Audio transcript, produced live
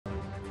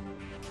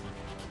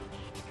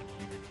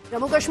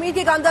जम्मू कश्मीर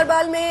के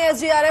दरबल में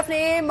SDRF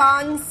ने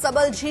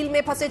नसबल झील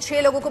में फंसे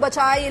 6 लोगों को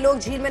बचाया। ये लोग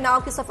झील में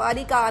नाव की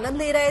सफारी का आनंद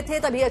ले रहे थे,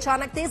 तभी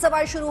अचानक तेज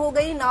हवाएं शुरू हो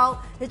गई।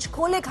 नाव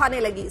हिचकोले खाने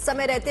लगी।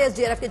 समय रहते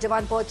SDRF के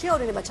जवान पहुंचे और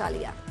उन्हें बचा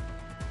लिया।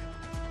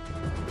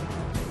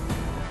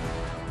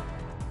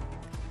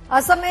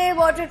 असम में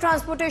वाटर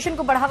ट्रांसपोर्टेशन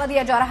को बढ़ावा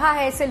दिया जा रहा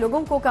है। इससे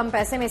लोगों को कम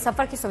पैसे में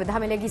सफर की सुविधा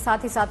मिलेगी।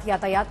 साथ ही साथ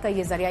यातायात का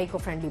ये जरिया इको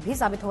फ्रेंडली भी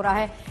साबित हो रहा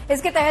है।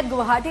 इसके तहत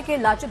गुवाहाटी के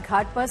लाचित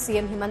घाट पर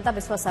सीएम हिमंता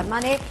बिस्वा शर्मा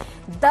ने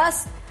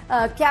 10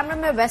 कैमरा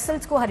में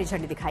वेसल्स को हरी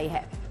झंडी दिखाई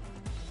है।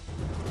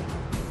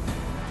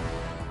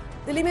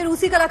 दिल्ली में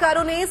रूसी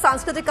कलाकारों ने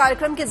सांस्कृतिक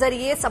कार्यक्रम के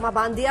जरिए समा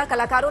बांध दिया।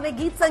 कलाकारों ने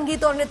गीत,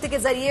 संगीत और नृत्य के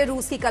जरिए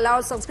रूस की कला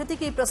और संस्कृति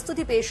की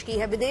प्रस्तुति पेश की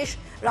है। विदेश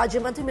राज्य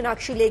मंत्री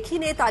मीनाक्षी लेखी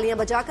ने तालियां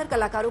बजाकर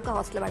कलाकारों का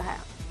हौसला बढ़ाया।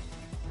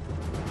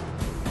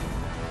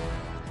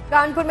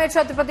 कानपुर में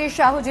छत्रपति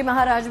शाहू जी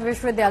महाराज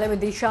विश्वविद्यालय में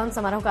दीक्षांत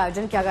समारोह का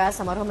आयोजन किया गया।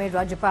 समारोह में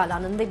राज्यपाल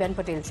आनंदीबेन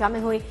पटेल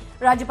शामिल हुई।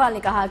 राज्यपाल ने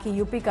कहा कि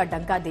यूपी का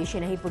डंका देश ही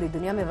नहीं पूरी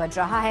दुनिया में बज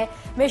रहा है।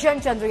 मिशन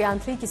चंद्रयान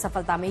 3 की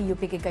सफलता में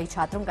यूपी के कई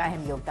छात्रों का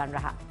अहम योगदान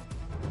रहा।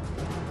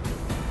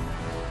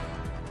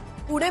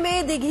 पुणे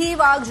में दिघी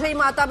वाघजई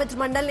माता मित्र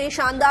मंडल ने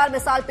शानदार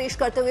मिसाल पेश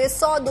करते हुए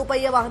 100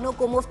 दोपहिया वाहनों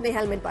को मुफ्त में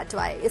हेलमेट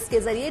बंटवाए। इसके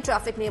जरिए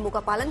ट्रैफिक नियमों का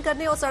पालन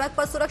करने और सड़क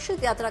पर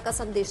सुरक्षित यात्रा का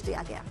संदेश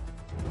दिया गया।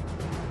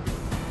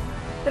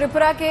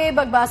 त्रिपुरा के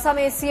बगबासा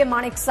में सीएम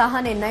माणिक साहा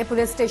ने नए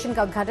पुलिस स्टेशन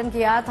का उद्घाटन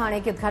किया। थाने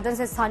के उद्घाटन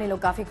से स्थानीय लोग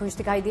काफी खुश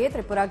दिखाई दिए।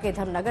 त्रिपुरा के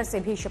धर्मनगर से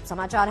भी शुभ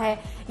समाचार है।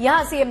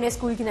 यहां सीएम ने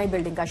स्कूल की नई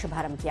बिल्डिंग का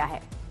शुभारंभ किया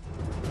है।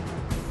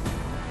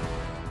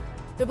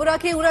 त्रिपुरा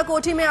के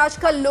ऊराकोटी में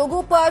आजकल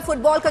लोगों पर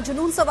फुटबॉल का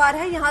जुनून सवार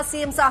है। यहां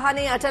सीएम साहा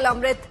ने अटल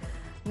अमृत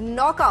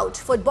नॉकआउट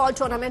फुटबॉल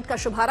टूर्नामेंट का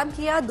शुभारंभ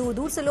किया। दूर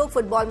दूर से लोग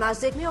फुटबॉल मैच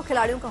देखने और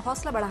खिलाड़ियों का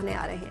हौसला बढ़ाने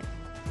आ रहे हैं।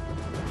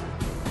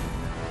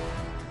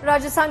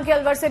 राजस्थान के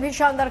अलवर से भी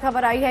शानदार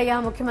खबर आई है।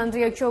 यहां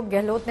मुख्यमंत्री अशोक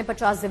गहलोत ने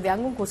 50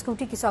 दिव्यांगों को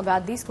स्कूटी की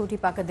सौगात दी। स्कूटी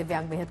पाकर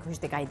दिव्यांग बेहद खुश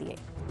दिखाई दिए।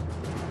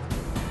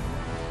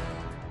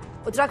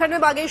 उत्तराखंड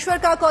में बागेश्वर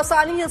का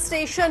कौसानी हिल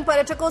स्टेशन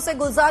पर्यटकों से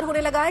गुलजार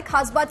होने लगा है।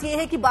 खास बात यह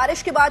है कि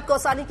बारिश के बाद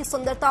कौसानी की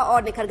सुंदरता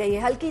और निखर गई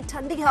है। हल्की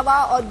ठंडी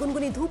हवा और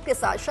गुनगुनी धूप के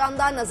साथ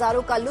शानदार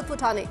नजारों का लुत्फ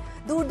उठाने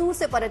दूर दूर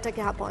से पर्यटक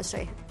यहां पहुंच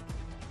रहे हैं।